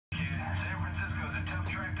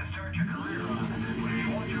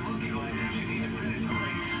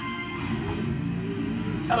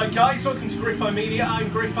Hello guys, welcome to Griffo Media. I'm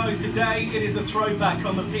Griffo. Today it is a throwback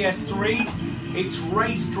on the PS3. It's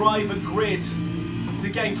Race Driver Grid. It's a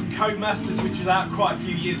game from Codemasters which was out quite a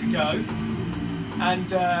few years ago. And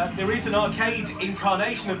there is an arcade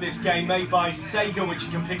incarnation of this game made by Sega which you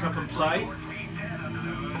can pick up and play.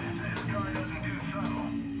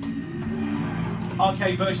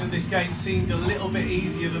 Arcade version of this game seemed a little bit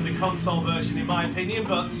easier than the console version in my opinion,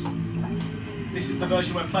 but this is the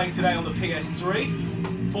version we're playing today on the PS3.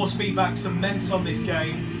 Force feedback's immense on this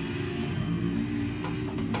game.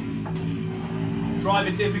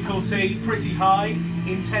 Driving difficulty pretty high,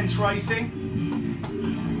 intense racing.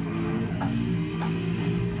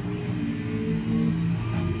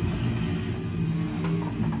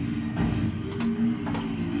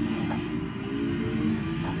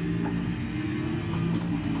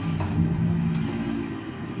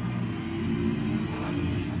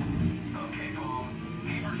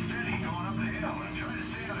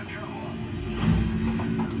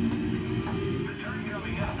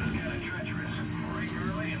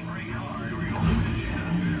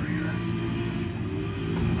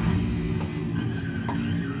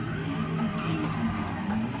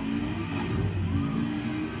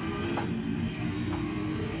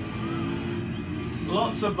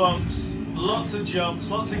 Lots of bumps, lots of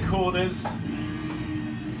jumps, lots of corners. Take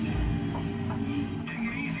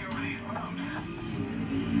it easy over these bumps.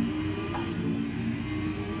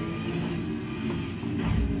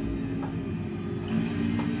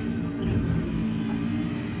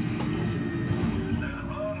 There's a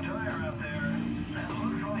blown tire out there. That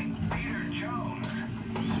looks like Peter Jones.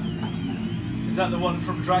 Is that the one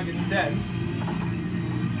from Dragon's Den?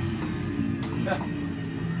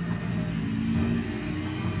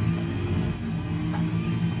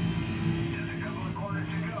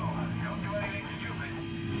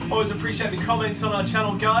 Always appreciate the comments on our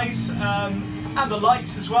channel, guys, and the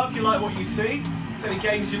likes as well if you like what you see. If there's any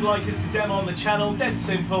games you'd like us to demo on the channel, dead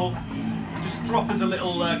simple. Just drop us a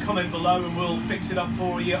little comment below and we'll fix it up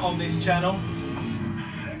for you on this channel.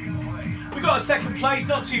 We got a second place,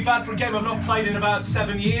 not too bad for a game I've not played in about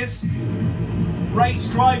 7 years. Race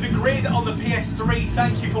Driver Grid on the PS3.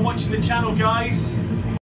 Thank you for watching the channel, guys.